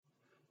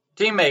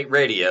Teammate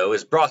Radio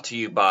is brought to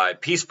you by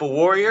Peaceful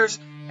Warriors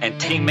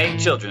and Teammate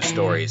Children's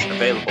Stories,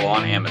 available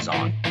on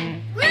Amazon.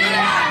 We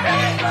are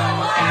Peaceful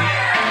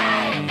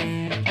Warriors!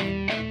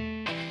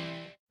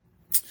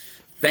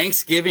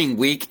 Thanksgiving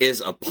week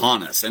is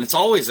upon us, and it's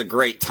always a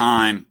great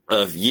time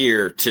of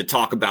year to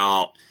talk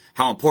about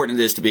how important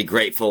it is to be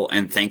grateful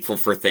and thankful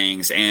for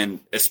things,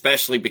 and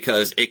especially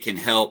because it can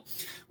help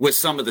with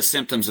some of the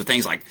symptoms of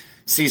things like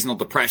seasonal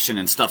depression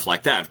and stuff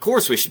like that. Of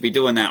course, we should be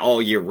doing that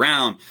all year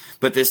round,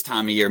 but this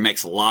time of year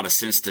makes a lot of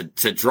sense to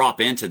drop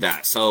into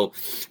that. So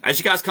as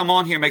you guys come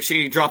on here, make sure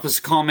you drop us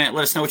a comment.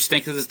 Let us know what you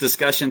think of this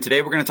discussion.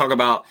 Today, we're going to talk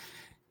about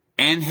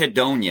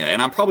anhedonia,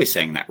 and I'm probably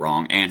saying that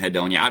wrong.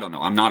 Anhedonia. I don't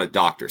know. I'm not a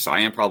doctor, so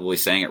I am probably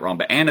saying it wrong,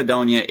 but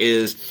anhedonia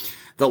is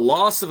the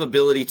loss of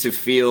ability to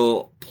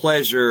feel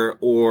pleasure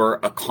or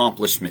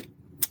accomplishment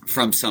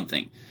from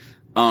something.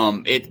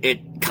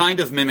 It kind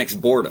of mimics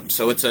boredom.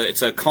 So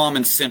it's a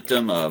common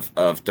symptom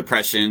of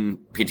depression,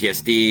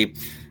 PTSD,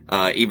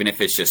 even if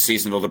it's just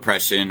seasonal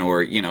depression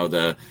or,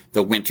 the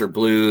winter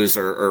blues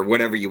or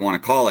whatever you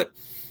want to call it.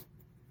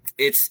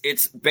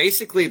 It's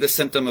basically the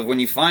symptom of when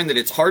you find that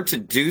it's hard to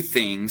do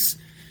things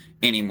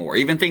anymore,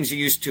 even things you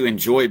used to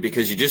enjoy,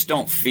 because you just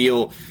don't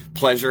feel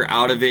pleasure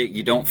out of it.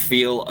 You don't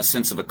feel a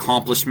sense of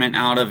accomplishment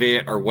out of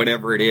it or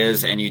whatever it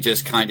is. And you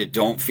just kind of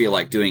don't feel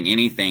like doing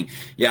anything.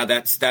 Yeah,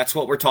 that's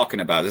what we're talking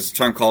about. This is a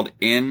term called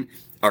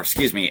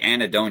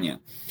anhedonia.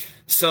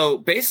 So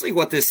basically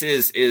what this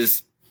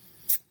is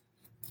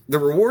the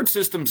reward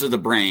systems of the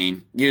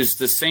brain use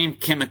the same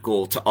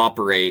chemical to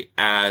operate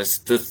as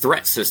the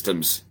threat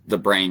systems the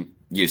brain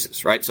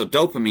uses, right? So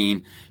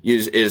dopamine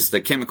is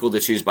the chemical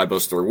that's used by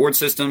both the reward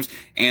systems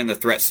and the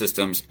threat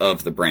systems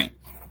of the brain.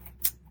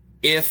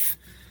 If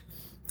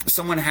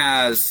someone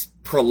has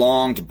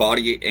prolonged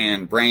body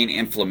and brain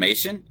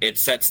inflammation, it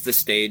sets the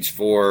stage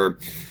for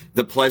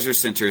the pleasure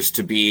centers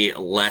to be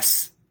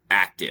less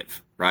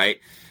active, right?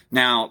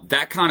 Now,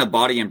 that kind of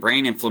body and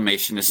brain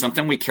inflammation is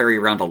something we carry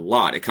around a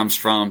lot. It comes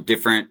from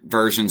different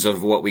versions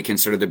of what we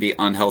consider to be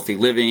unhealthy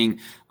living,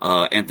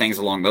 and things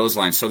along those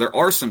lines. So there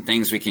are some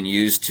things we can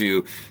use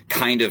to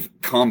kind of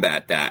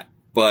combat that.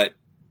 But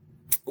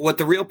what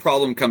the real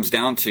problem comes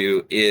down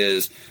to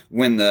is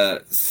when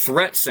the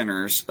threat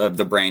centers of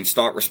the brain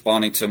start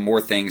responding to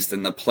more things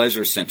than the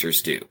pleasure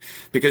centers do.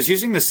 Because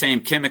using the same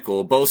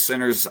chemical, both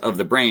centers of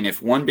the brain,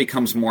 if one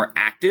becomes more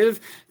active,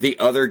 the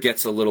other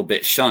gets a little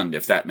bit shunned,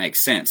 if that makes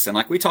sense. And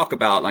like we talk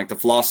about, like the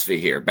philosophy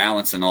here,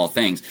 balance in all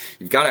things,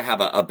 you've got to have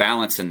a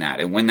balance in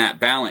that. And when that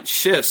balance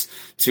shifts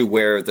to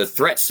where the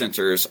threat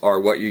centers are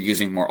what you're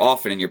using more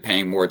often and you're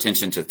paying more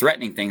attention to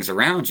threatening things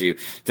around you,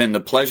 then the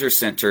pleasure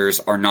centers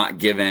are not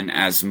given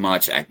as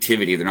much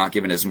activity. They're not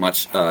given as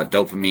much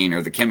dopamine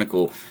or the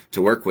chemical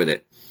to work with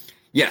it.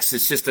 Yes,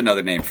 it's just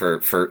another name for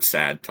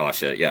SAD,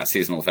 Tasha. Yeah,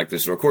 seasonal affective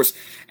disorder. Of course,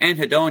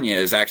 anhedonia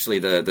is actually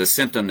the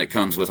symptom that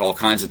comes with all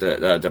kinds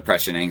of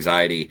depression,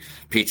 anxiety,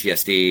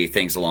 PTSD,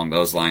 things along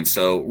those lines.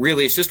 So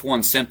really, it's just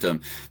one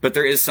symptom, but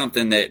there is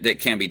something that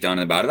can be done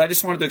about it. I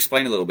just wanted to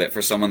explain a little bit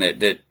for someone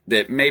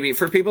that maybe,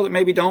 for people that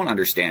maybe don't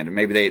understand, and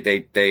maybe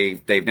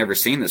they've never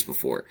seen this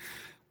before.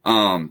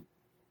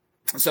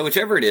 So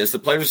whichever it is, the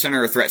pleasure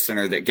center or threat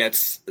center that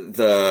gets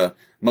the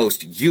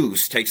most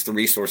use takes the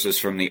resources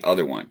from the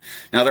other one.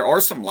 Now, there are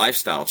some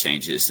lifestyle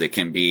changes that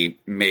can be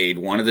made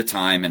one at a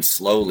time and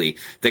slowly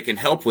that can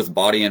help with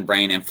body and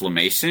brain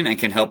inflammation and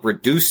can help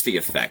reduce the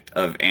effect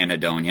of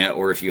anhedonia,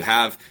 or if you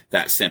have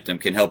that symptom,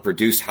 can help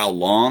reduce how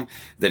long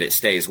that it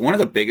stays. One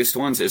of the biggest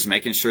ones is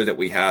making sure that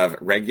we have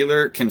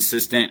regular,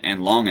 consistent,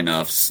 and long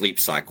enough sleep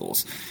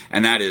cycles.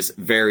 And that is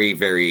very,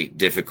 very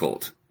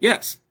difficult.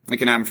 Yes. It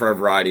can happen for a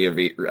variety of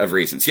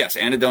reasons. Yes,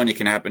 anhedonia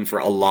can happen for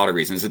a lot of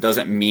reasons. It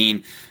doesn't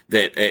mean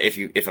that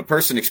if a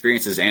person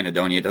experiences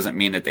anhedonia, it doesn't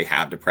mean that they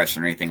have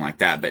depression or anything like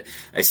that. But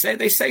they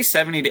say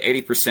 70 to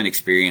 80%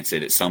 experience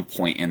it at some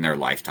point in their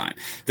lifetime.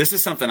 This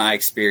is something I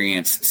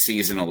experience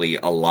seasonally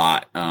a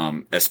lot,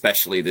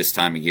 especially this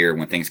time of year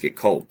when things get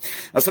cold.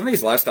 Now, some of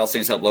these lifestyle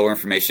things help lower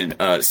inflammation,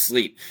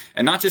 sleep,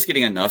 and not just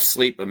getting enough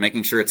sleep, but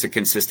making sure it's a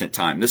consistent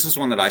time. This is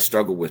one that I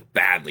struggle with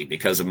badly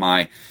because of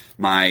my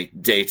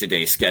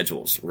day-to-day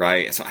schedules,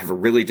 right? So I have a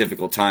really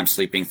difficult time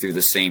sleeping through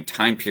the same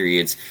time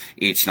periods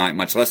each night,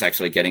 much less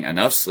actually getting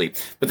enough sleep.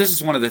 But this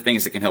is one of the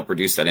things that can help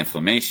reduce that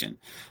inflammation.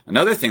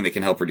 Another thing that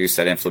can help reduce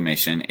that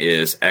inflammation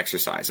is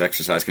exercise.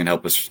 Exercise can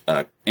help us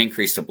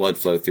increase the blood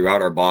flow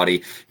throughout our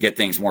body, get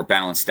things more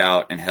balanced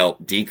out, and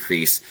help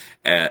decrease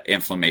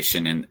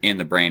inflammation in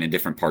the brain and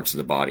different parts of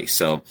the body.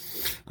 So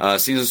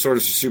seasonal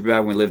disorders are super bad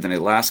when we lived in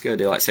Alaska.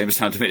 Daylight savings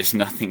time to me is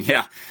nothing.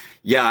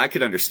 Yeah, I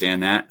could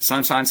understand that.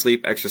 Sunshine,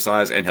 sleep,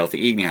 exercise, and healthy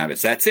eating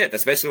habits. That's it.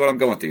 That's basically what I'm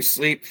going through.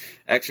 Sleep,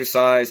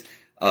 exercise,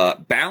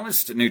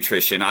 Balanced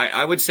nutrition.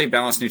 I would say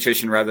balanced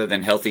nutrition rather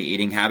than healthy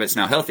eating habits.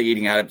 Now, healthy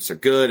eating habits are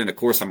good, and of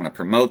course, I'm going to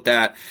promote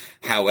that.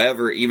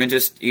 However, even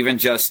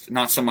just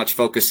not so much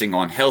focusing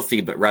on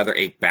healthy, but rather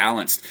a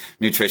balanced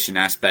nutrition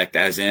aspect,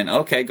 as in,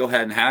 okay, go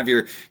ahead and have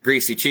your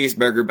greasy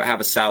cheeseburger, but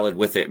have a salad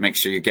with it. Make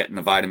sure you're getting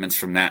the vitamins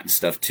from that and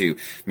stuff too.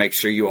 Make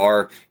sure you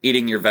are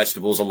eating your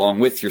vegetables along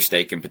with your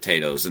steak and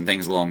potatoes and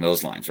things along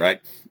those lines,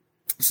 right?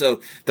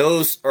 So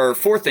those are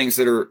three things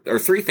that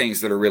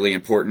are really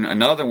important.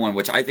 Another one,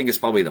 which I think is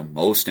probably the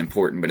most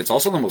important, but it's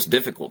also the most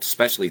difficult,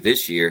 especially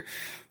this year,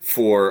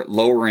 for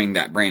lowering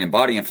that brain and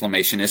body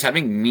inflammation, is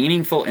having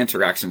meaningful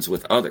interactions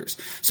with others.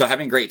 So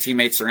having great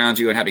teammates around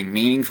you and having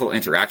meaningful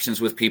interactions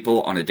with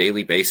people on a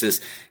daily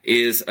basis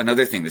is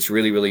another thing that's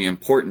really, really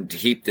important to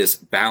keep this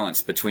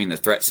balance between the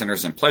threat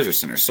centers and pleasure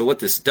centers. So what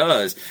this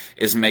does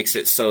is makes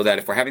it so that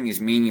if we're having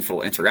these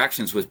meaningful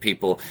interactions with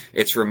people,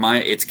 it's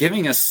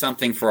giving us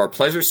something for our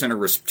pleasure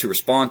center to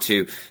respond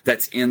to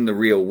that's in the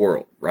real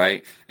world,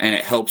 right? And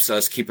it helps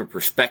us keep a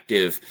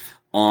perspective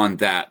on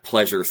that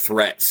pleasure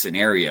threat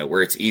scenario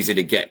where it's easy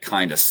to get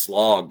kind of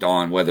slogged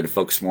on whether to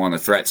focus more on the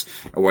threats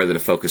or whether to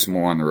focus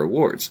more on the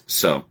rewards.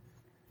 So,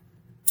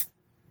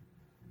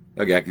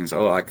 okay,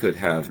 I could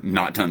have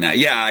not done that.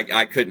 Yeah,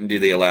 I couldn't do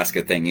the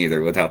Alaska thing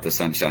either without the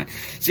sunshine.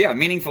 So yeah,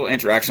 meaningful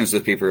interactions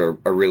with people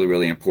are really,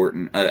 really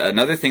important.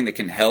 Another thing that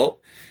can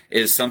help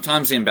is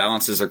sometimes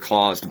imbalances are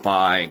caused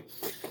by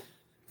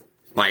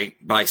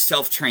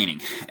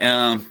self-training,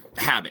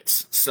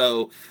 habits.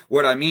 So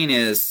what I mean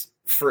is,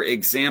 for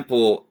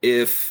example,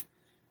 if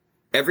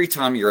every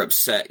time you're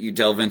upset, you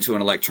delve into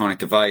an electronic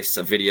device,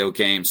 a video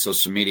game,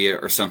 social media,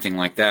 or something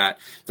like that,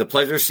 the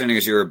pleasure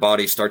centers of your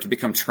body start to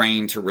become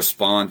trained to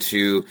respond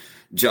to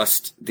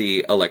just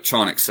the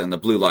electronics and the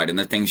blue light and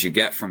the things you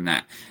get from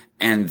that.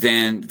 And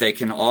then they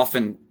can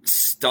often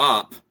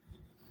stop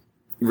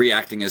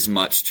reacting as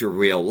much to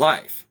real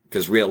life,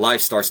 because real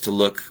life starts to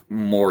look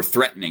more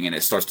threatening and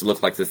it starts to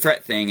look like the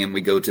threat thing, and we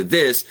go to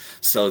this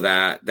so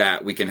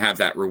that we can have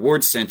that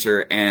reward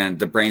center, and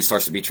the brain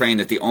starts to be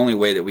trained that the only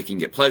way that we can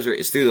get pleasure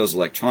is through those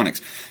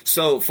electronics.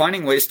 So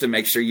finding ways to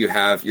make sure you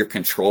have your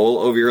control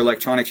over your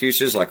electronic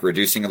uses, like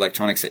reducing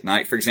electronics at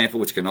night, for example,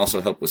 which can also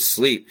help with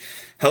sleep,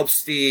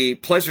 helps the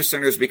pleasure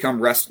centers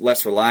become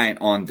less reliant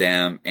on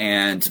them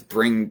and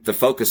bring the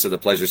focus of the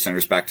pleasure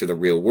centers back to the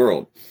real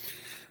world.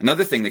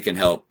 Another thing that can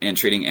help in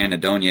treating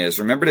anhedonia is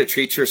remember to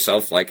treat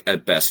yourself like a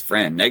best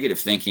friend. Negative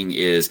thinking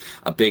is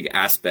a big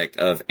aspect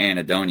of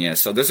anhedonia.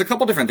 So there's a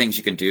couple different things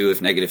you can do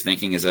if negative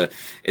thinking is a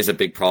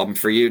big problem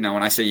for you. Now,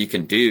 when I say you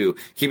can do,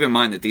 keep in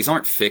mind that these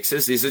aren't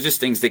fixes. These are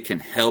just things that can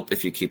help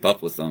if you keep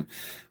up with them.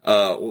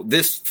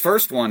 This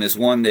first one is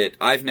one that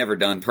I've never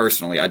done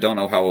personally. I don't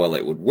know how well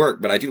it would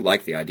work, but I do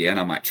like the idea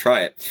and I might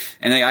try it.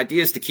 And the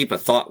idea is to keep a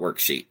thought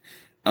worksheet.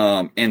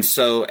 And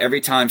so every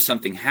time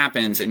something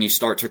happens and you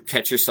start to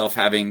catch yourself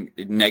having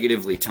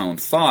negatively toned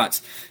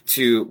thoughts,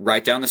 to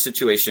write down the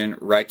situation,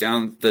 write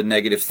down the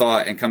negative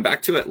thought, and come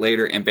back to it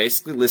later and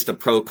basically list a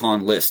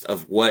pro-con list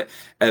of what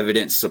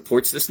evidence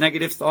supports this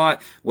negative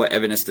thought, what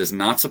evidence does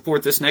not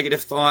support this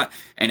negative thought,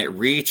 and it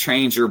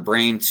retrains your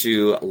brain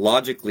to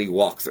logically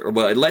walk through,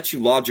 well, it lets you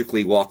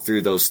logically walk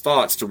through those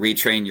thoughts to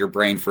retrain your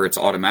brain for its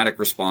automatic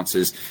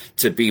responses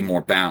to be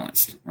more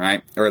balanced,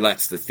 right? Or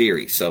that's the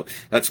theory. So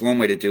that's one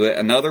way to do it.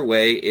 Another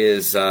way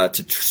is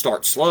to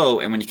start slow,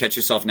 and when you catch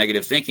yourself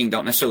negative thinking,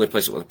 don't necessarily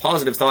replace it with a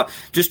positive thought.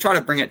 Just try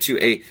to bring it to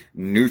a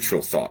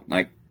neutral thought,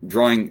 like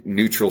drawing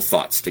neutral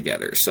thoughts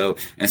together. So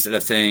instead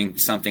of saying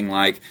something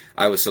like,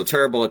 I was so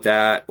terrible at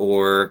that,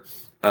 or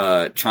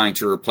trying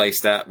to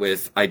replace that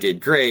with, I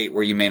did great,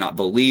 where you may not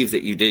believe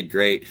that you did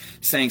great,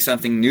 saying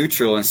something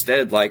neutral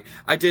instead, like,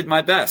 I did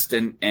my best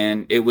and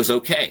it was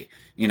okay.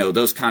 You know,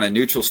 those kind of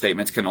neutral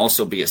statements can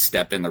also be a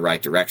step in the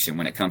right direction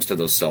when it comes to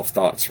those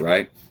self-thoughts,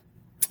 right?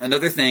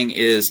 Another thing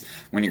is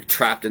when you're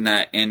trapped in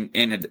that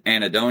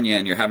anhedonia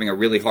and you're having a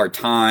really hard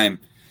time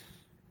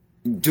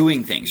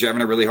doing things, you're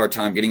having a really hard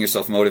time getting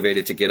yourself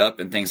motivated to get up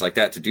and things like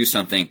that, to do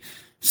something,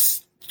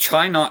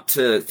 try not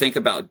to think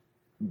about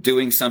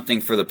doing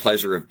something for the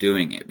pleasure of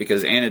doing it,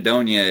 because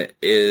anhedonia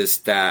is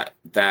that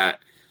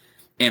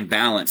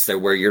imbalance there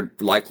where you're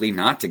likely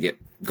not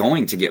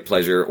going to get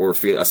pleasure or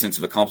feel a sense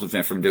of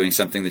accomplishment from doing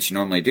something that you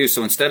normally do.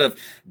 So instead of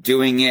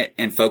doing it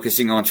and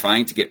focusing on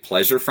trying to get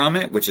pleasure from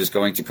it, which is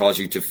going to cause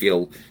you to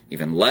feel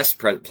even less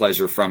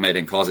pleasure from it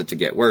and cause it to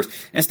get worse,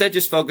 instead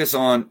just focus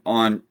on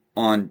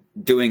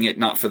doing it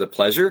not for the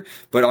pleasure,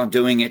 but on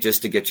doing it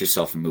just to get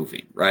yourself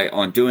moving, right?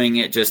 On doing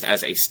it just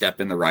as a step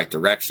in the right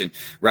direction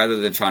rather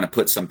than trying to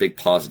put some big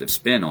positive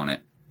spin on it.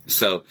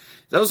 So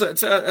those are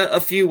a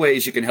few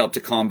ways you can help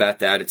to combat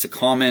that. It's a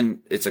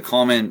common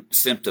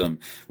symptom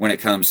when it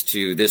comes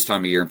to this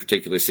time of year, in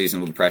particular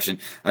seasonal depression.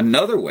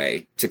 Another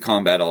way to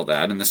combat all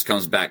that, and this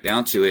comes back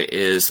down to it,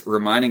 is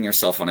reminding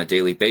yourself on a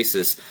daily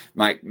basis,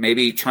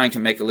 maybe trying to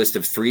make a list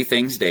of 3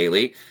 things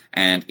daily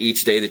And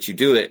each day that you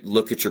do it,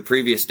 look at your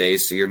previous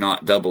days so you're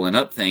not doubling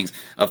up things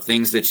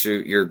that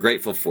you're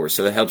grateful for.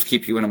 So it helps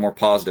keep you in a more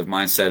positive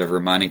mindset of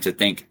reminding to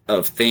think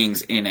of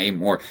things in a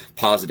more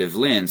positive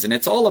lens. And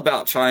it's all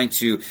about trying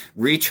to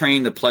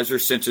retrain the pleasure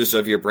centers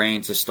of your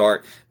brain to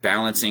start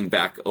balancing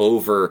back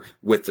over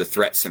with the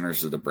threat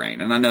centers of the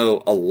brain. And I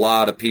know a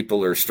lot of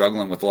people are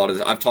struggling with a lot of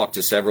this. I've talked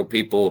to several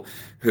people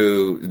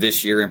who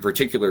this year in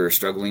particular are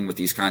struggling with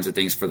these kinds of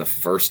things for the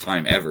first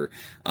time ever.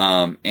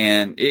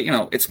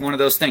 It's one of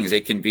those things.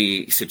 It can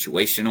be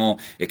situational.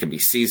 It can be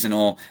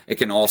seasonal. It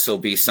can also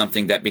be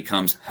something that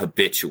becomes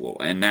habitual.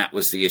 And that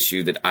was the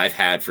issue that I've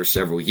had for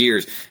several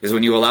years, is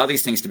when you allow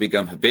these things to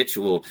become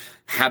habitual,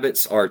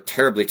 habits are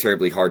terribly,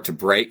 terribly hard to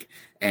break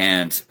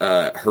and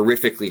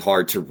horrifically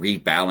hard to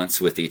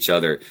rebalance with each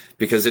other,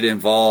 because it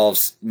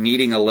involves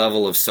needing a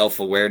level of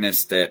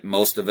self-awareness that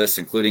most of us,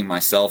 including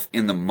myself,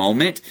 in the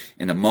moment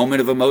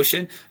of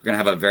emotion, are going to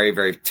have a very,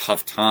 very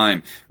tough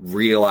time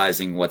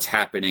realizing what's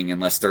happening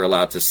unless they're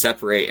allowed to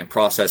separate and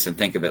process and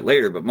think of it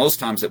later. But most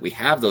times that we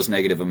have those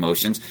negative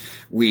emotions,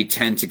 we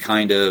tend to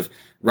kind of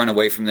run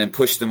away from them,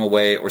 push them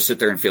away, or sit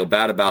there and feel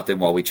bad about them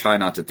while we try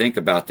not to think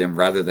about them,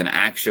 rather than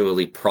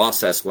actually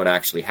process what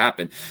actually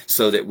happened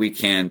so that we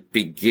can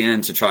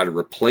begin to try to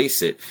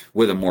replace it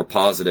with a more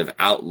positive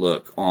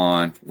outlook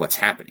on what's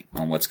happening,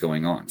 on what's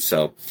going on.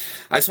 So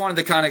I just wanted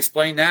to kind of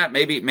explain that.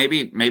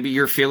 Maybe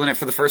you're feeling it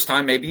for the first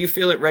time. Maybe you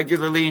feel it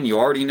regularly and you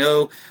already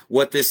know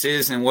what this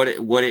is and what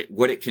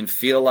it can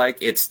feel like.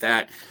 It's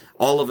that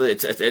all of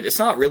it, it's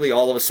not really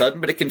all of a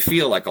sudden, but it can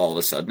feel like all of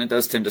a sudden. It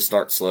does tend to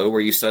start slow, where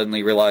you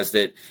suddenly realize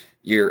that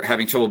you're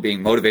having trouble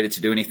being motivated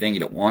to do anything. You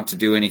don't want to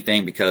do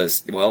anything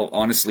because, well,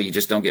 honestly, you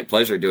just don't get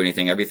pleasure doing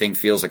anything. Everything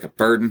feels like a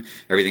burden.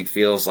 Everything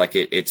feels like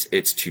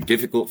it's too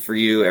difficult for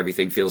you.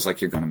 Everything feels like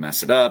you're going to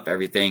mess it up.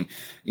 Everything,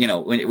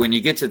 when you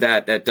get to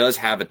that does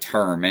have a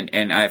term.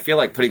 And I feel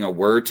like putting a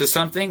word to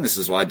something, this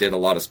is why I did a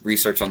lot of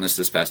research on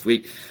this past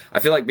week.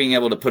 I feel like being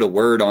able to put a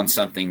word on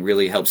something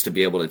really helps to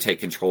be able to take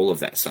control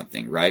of that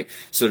something, right?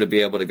 So to be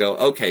able to go,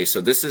 okay,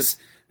 so this is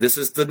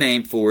the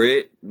name for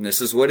it, and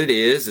this is what it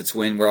is. It's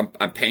when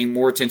I'm paying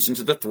more attention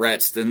to the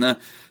threats than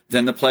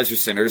the pleasure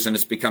centers, and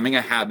it's becoming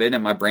a habit,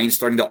 and my brain's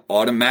starting to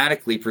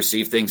automatically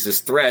perceive things as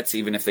threats,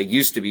 even if they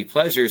used to be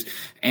pleasures.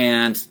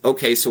 And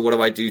okay, so what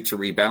do I do to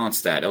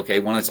rebalance that? Okay,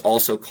 one, it's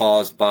also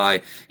caused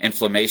by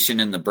inflammation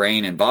in the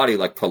brain and body,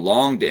 like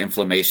prolonged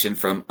inflammation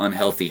from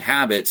unhealthy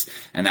habits,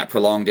 and that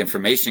prolonged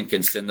inflammation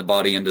can send the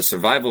body into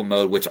survival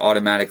mode, which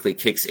automatically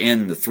kicks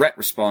in the threat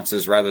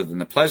responses rather than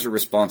the pleasure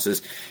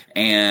responses.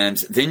 And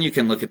then you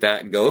can look at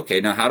that and go, okay,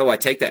 now how do I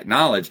take that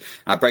knowledge?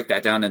 I break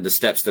that down into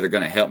steps that are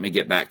going to help me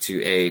get back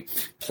to a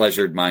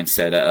pleasured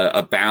mindset,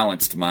 a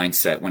balanced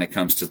mindset when it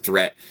comes to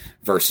threat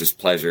versus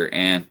pleasure.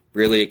 And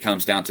really it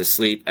comes down to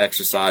sleep,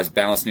 exercise,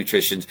 balanced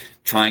nutrition,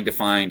 trying to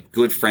find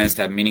good friends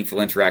to have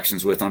meaningful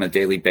interactions with on a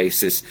daily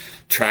basis,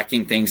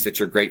 tracking things that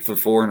you're grateful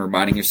for and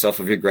reminding yourself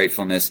of your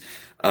gratefulness.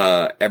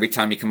 Every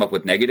time you come up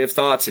with negative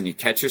thoughts and you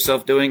catch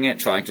yourself doing it,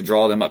 trying to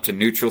draw them up to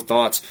neutral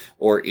thoughts,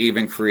 or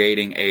even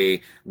creating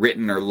a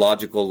written or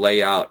logical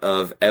layout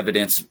of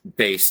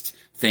evidence-based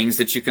things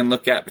that you can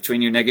look at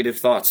between your negative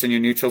thoughts and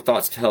your neutral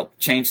thoughts to help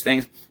change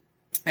things.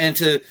 And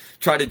to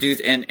try to do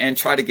and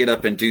try to get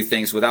up and do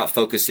things without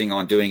focusing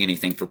on doing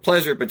anything for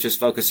pleasure, but just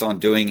focus on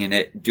doing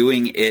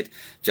it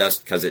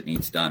just because it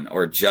needs done,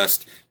 or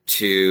just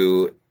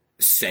to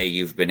say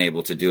you've been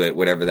able to do it,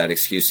 whatever that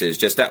excuse is.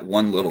 Just that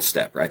one little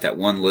step, right? That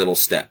one little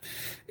step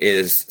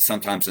is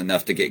sometimes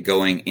enough to get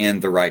going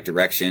in the right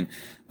direction.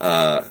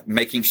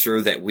 Making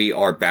sure that we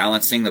are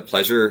balancing the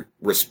pleasure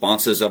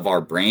responses of our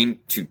brain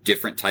to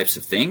different types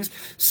of things,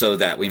 so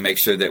that we make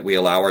sure that we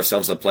allow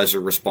ourselves a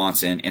pleasure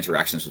response in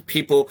interactions with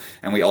people,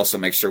 and we also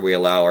make sure we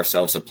allow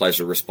ourselves a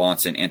pleasure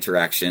response in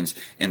interactions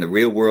in the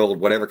real world,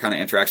 whatever kind of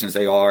interactions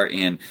they are,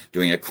 in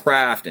doing a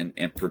craft and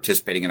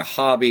participating in a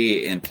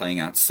hobby and playing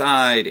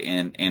outside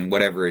and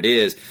whatever it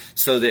is,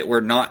 so that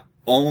we're not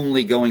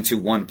only going to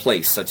one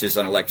place, such as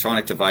an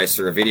electronic device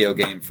or a video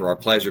game, for our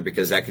pleasure,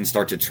 because that can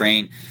start to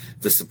train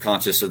the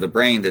subconscious of the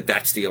brain that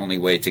that's the only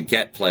way to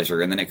get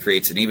pleasure. And then it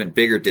creates an even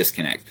bigger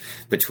disconnect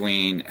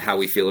between how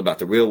we feel about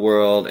the real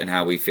world and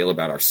how we feel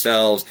about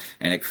ourselves.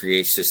 And it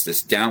creates just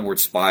this downward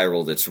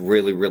spiral that's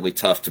really, really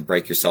tough to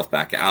break yourself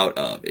back out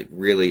of. It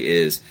really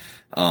is.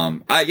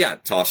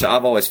 Tasha,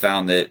 I've always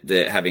found that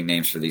having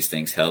names for these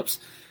things helps.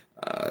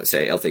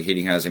 Say healthy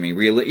eating habits. I mean,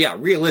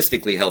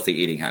 realistically healthy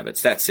eating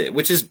habits. That's it,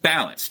 which is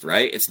balanced,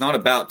 right? It's not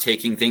about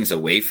taking things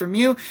away from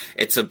you.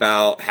 It's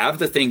about have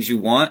the things you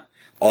want,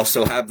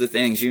 also have the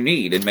things you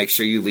need, and make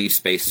sure you leave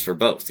space for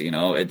both.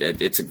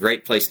 It's a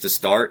great place to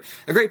start.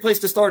 A great place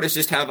to start is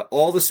just have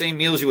all the same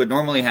meals you would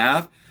normally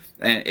have.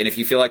 And if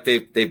you feel like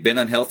they've been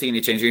unhealthy and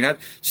you change your habit,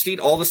 just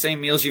eat all the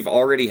same meals you've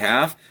already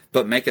have,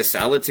 but make a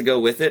salad to go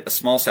with it, a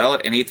small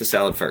salad, and eat the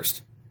salad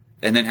first,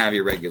 and then have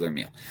your regular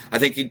meal. I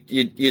think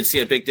you'd see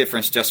a big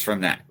difference just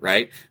from that,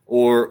 right?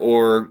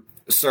 Or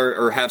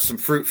or have some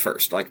fruit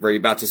first. Like where you're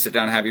about to sit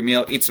down and have your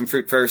meal, eat some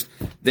fruit first,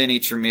 then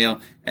eat your meal,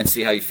 and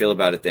see how you feel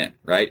about it then,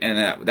 right?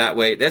 And that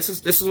way, this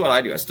is what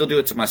I do. I still do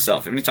it to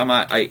myself. Anytime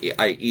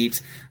I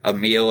eat a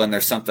meal and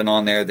there's something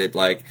on there that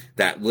like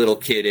that little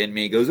kid in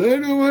me goes, I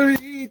don't want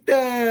to eat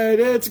that,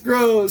 that's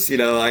gross,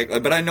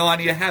 but I know I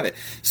need to have it.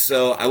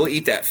 So I will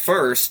eat that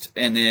first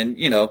and then,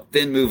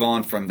 then move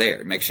on from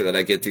there. Make sure that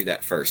I get through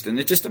that first. And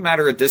it's just a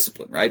matter of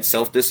discipline, right?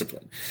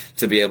 Self-discipline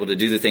to be able to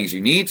do the things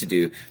you need to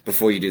do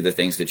before you do the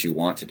things that you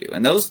want to do.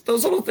 And those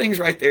little things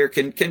right there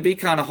can be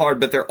kind of hard,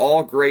 but they're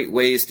all great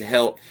ways to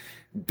help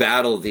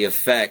battle the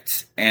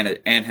effect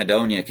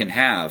anhedonia can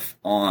have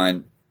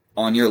on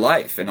your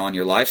life and on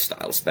your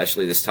lifestyle,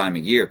 especially this time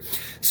of year.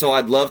 So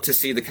I'd love to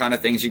see the kind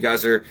of things you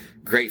guys are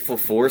grateful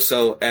for.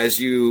 So as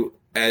you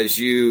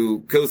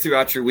go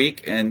throughout your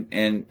week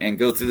and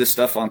go through this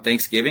stuff on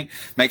Thanksgiving,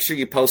 make sure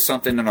you post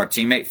something in our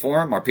teammate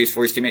forum, our Peace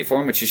Warriors teammate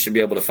forum, which you should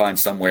be able to find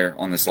somewhere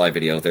on this live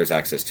video. There's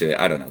access to it.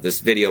 I don't know. This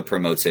video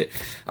promotes it.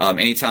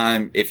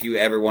 Anytime, if you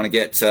ever want to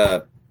get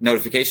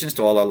notifications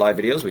to all our live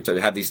videos,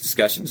 we have these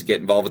discussions,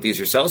 get involved with these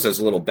yourselves. There's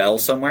a little bell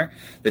somewhere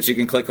that you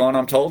can click on,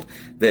 I'm told,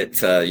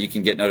 that you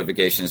can get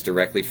notifications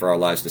directly for our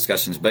live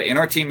discussions. But in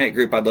our teammate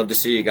group, I'd love to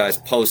see you guys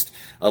post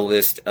a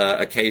list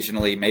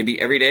occasionally, maybe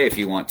every day if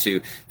you want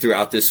to,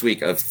 throughout this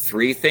week, of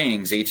 3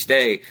 things each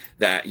day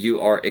that you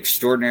are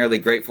extraordinarily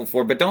grateful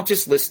for. But don't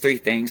just list 3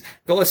 things.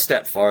 Go a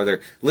step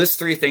farther. List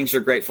 3 things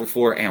you're grateful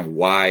for and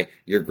why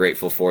you're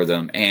grateful for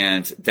them.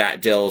 And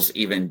that delves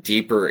even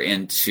deeper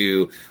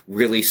into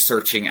really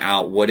searching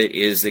out what it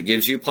is that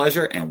gives you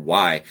pleasure and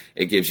why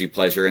it gives you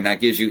pleasure. And that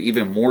gives you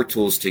even more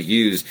tools to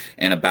use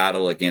in a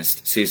battle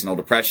against seasonal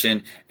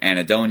depression,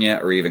 anhedonia,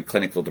 or even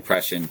clinical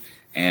depression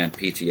and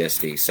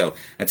PTSD. So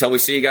until we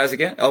see you guys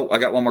again. Oh, I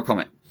got one more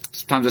comment.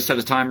 Sometimes I set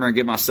a timer and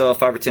give myself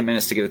 5 or 10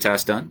 minutes to get a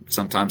task done.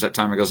 Sometimes that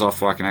timer goes off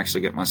before I can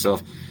actually get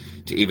myself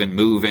to even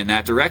move in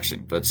that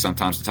direction. But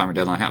sometimes the timer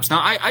deadline happens.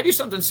 Now, I do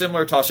something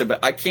similar, Tasha, but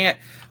I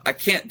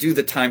can't do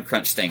the time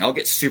crunch thing. I'll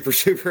get super,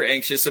 super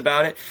anxious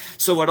about it.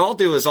 So what I'll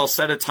do is I'll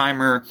set a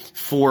timer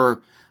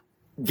for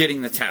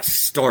getting the task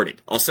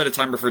started. I'll set a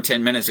timer for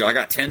 10 minutes. I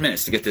got 10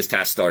 minutes to get this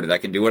task started. I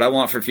can do what I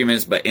want for a few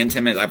minutes, but in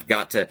 10 minutes, I've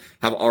got to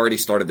have already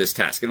started this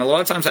task. And a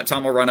lot of times that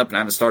time will run up and I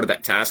haven't started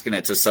that task, and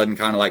it's a sudden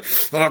kind of like,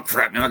 oh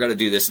crap, now I got to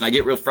do this. And I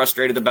get real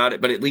frustrated about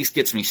it, but at least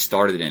gets me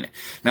started in it.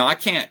 Now, I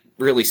can't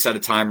really set a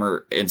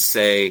timer and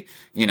say,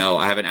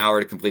 I have an hour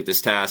to complete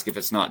this task. If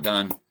it's not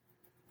done,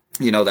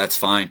 that's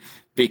fine,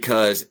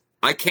 because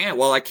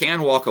while I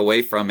can walk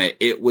away from it,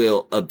 it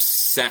will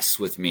obsess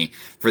with me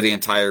for the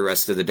entire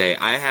rest of the day.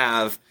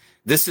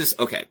 This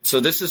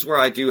is where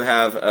I do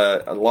have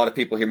a lot of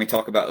people hear me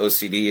talk about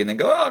OCD and then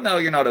go, oh, no,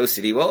 you're not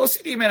OCD. Well,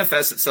 OCD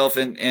manifests itself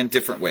in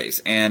different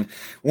ways. And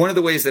one of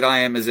the ways that I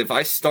am is if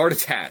I start a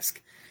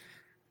task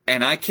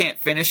and I can't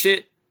finish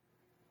it,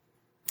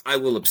 I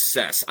will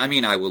obsess.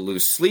 I will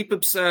lose sleep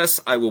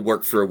obsess. I will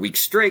work for a week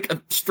straight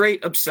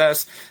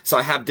obsess. So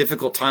I have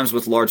difficult times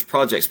with large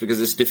projects because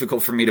it's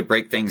difficult for me to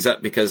break things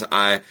up, because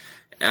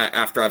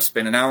after I've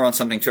spent an hour on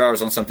something, 2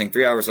 hours on something,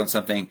 3 hours on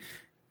something,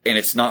 and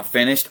it's not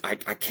finished, I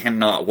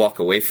cannot walk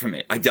away from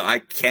it. I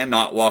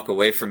cannot walk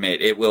away from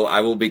it.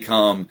 I will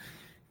become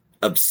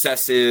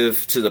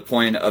obsessive to the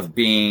point of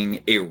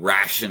being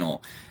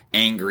irrational,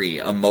 angry,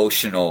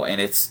 emotional, and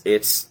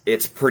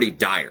it's pretty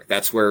dire.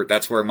 That's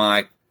where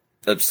my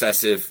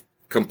obsessive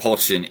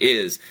compulsion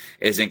is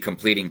in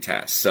completing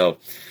tasks. So,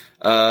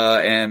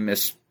 and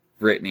Miss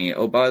Brittany,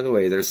 oh, by the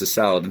way, there's a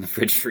salad in the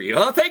fridge for you.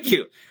 Oh, thank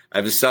you. I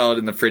have a salad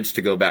in the fridge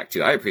to go back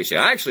to. I appreciate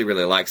it. I actually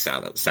really like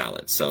salad.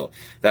 So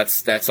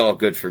that's all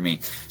good for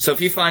me. So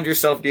if you find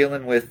yourself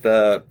dealing with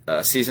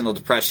seasonal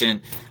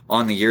depression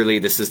on the yearly,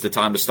 this is the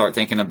time to start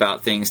thinking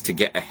about things to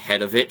get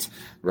ahead of it,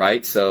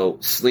 right? So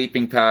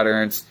sleeping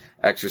patterns,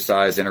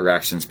 exercise,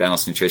 interactions,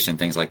 balanced nutrition,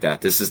 things like that.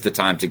 This is the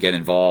time to get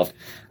involved.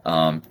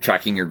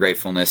 Tracking your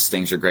gratefulness,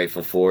 things you're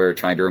grateful for,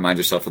 trying to remind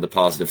yourself of the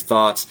positive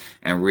thoughts,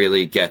 and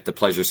really get the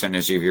pleasure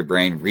centers of your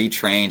brain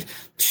retrained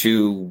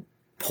to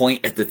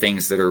point at the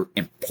things that are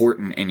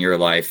important in your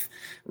life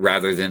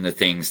rather than the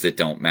things that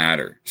don't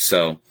matter.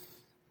 So,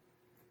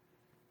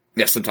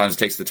 yeah, sometimes it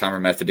takes the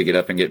timer method to get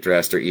up and get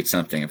dressed or eat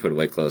something and put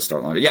away clothes,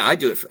 start laundry. Yeah, I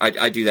do it.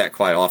 I do that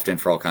quite often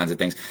for all kinds of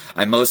things.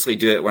 I mostly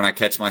do it when I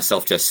catch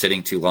myself just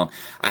sitting too long.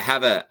 I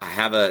have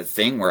a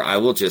thing where I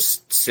will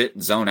just sit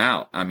and zone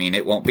out.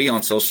 It won't be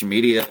on social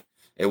media.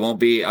 It won't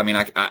be,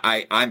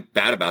 I'm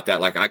bad about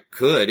that. Like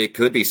it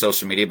could be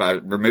social media, but I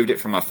removed it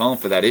from my phone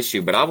for that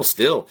issue, but I will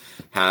still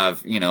have,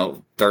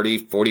 30,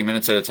 40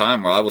 minutes at a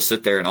time where I will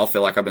sit there and I'll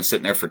feel like I've been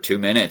sitting there for 2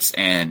 minutes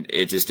and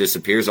it just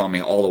disappears on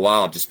me. All the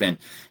while I've just been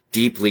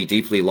deeply,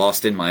 deeply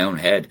lost in my own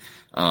head.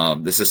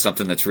 This is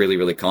something that's really,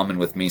 really common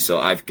with me. So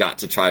I've got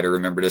to try to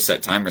remember to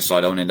set timers so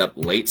I don't end up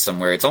late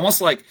somewhere. It's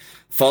almost like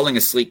falling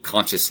asleep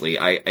consciously.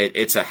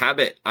 It's a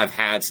habit I've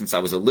had since I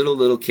was a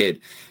little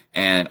kid,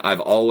 and I've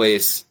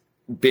always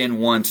been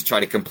one to try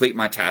to complete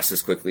my tasks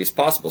as quickly as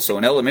possible. So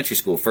in elementary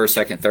school, first,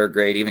 second, third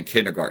grade, even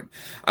kindergarten,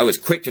 I was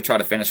quick to try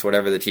to finish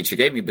whatever the teacher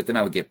gave me, but then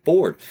I would get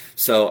bored.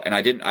 So, and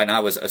I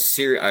was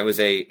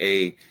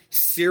a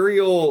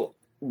serial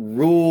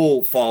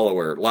rule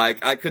follower.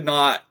 Like, I could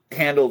not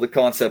handle the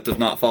concept of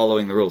not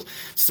following the rules.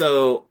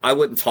 So I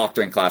wouldn't talk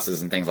during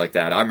classes and things like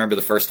that. I remember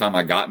the first time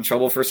I got in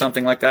trouble for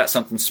something like that,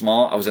 something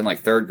small. I was in like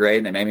third grade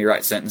and they made me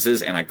write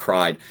sentences and I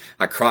cried.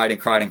 I cried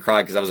and cried and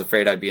cried because I was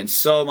afraid I'd be in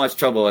so much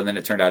trouble. And then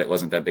it turned out it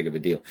wasn't that big of a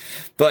deal.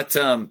 But,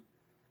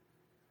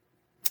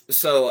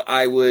 so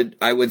I would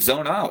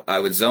zone out. I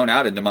would zone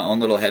out into my own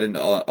little head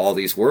into all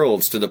these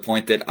worlds, to the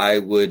point that I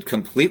would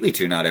completely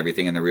tune out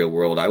everything in the real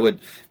world. I would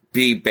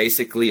be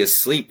basically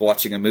asleep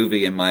watching a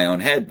movie in my own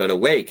head, but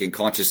awake and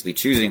consciously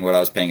choosing what I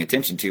was paying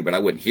attention to. But I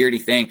wouldn't hear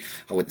anything.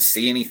 I wouldn't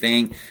see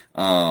anything.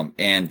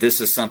 And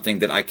this is something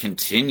that I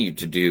continued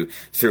to do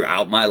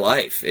throughout my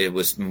life. It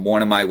was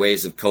one of my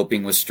ways of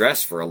coping with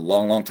stress for a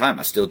long, long time.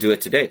 I still do it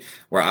today,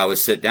 where I would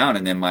sit down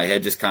and then my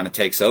head just kind of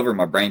takes over.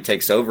 My brain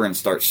takes over and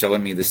starts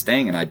showing me this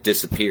thing, and I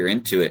disappear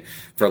into it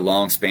for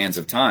long spans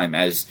of time,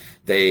 as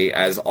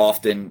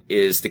often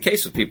is the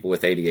case with people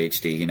with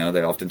ADHD. You know,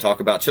 they often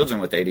talk about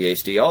children with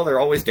ADHD. Oh, they're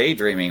always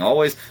daydreaming,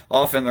 always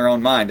off in their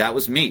own mind. That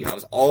was me. I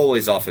was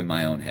always off in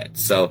my own head.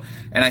 So,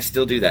 and I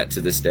still do that to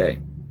this day.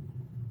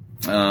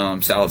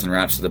 Salads and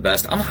wraps are the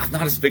best. I'm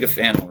not as big a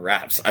fan of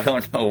wraps. I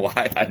don't know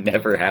why. I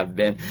never have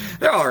been.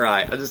 They're all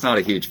right. I'm just not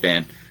a huge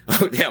fan.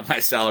 Oh, yeah, my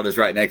salad is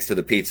right next to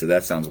the pizza.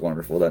 That sounds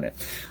wonderful, doesn't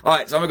it? All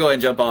right, so I'm going to go ahead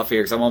and jump off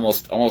here because I'm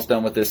almost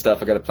done with this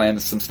stuff. I got to plan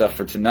some stuff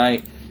for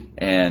tonight,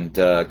 and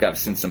got to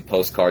send some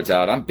postcards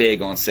out. I'm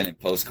big on sending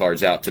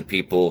postcards out to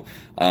people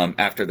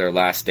after their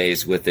last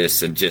days with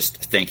us, and just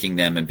thanking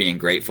them and being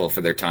grateful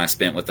for their time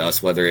spent with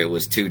us, whether it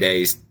was 2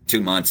 days, 2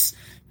 months,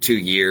 2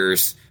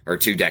 years, or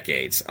 2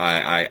 decades.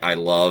 I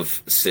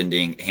love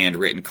sending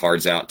handwritten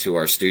cards out to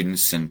our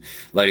students and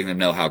letting them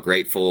know how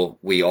grateful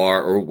we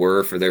are or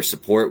were for their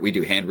support. We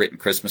do handwritten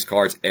Christmas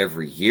cards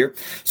every year.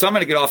 So I'm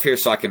going to get off here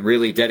so I can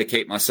really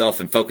dedicate myself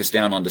and focus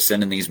down on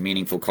sending these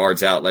meaningful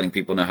cards out, letting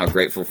people know how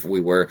grateful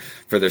we were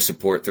for their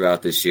support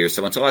throughout this year.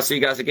 So until I see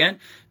you guys again,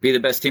 be the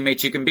best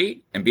teammates you can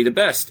be, and be the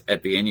best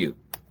at being you.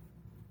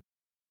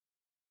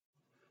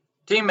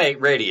 Teammate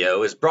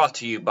Radio is brought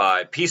to you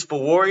by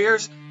Peaceful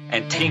Warriors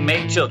and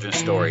Teammate Children's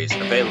Stories,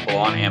 available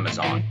on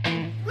Amazon.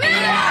 We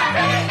are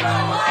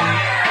Peaceful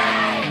Warriors!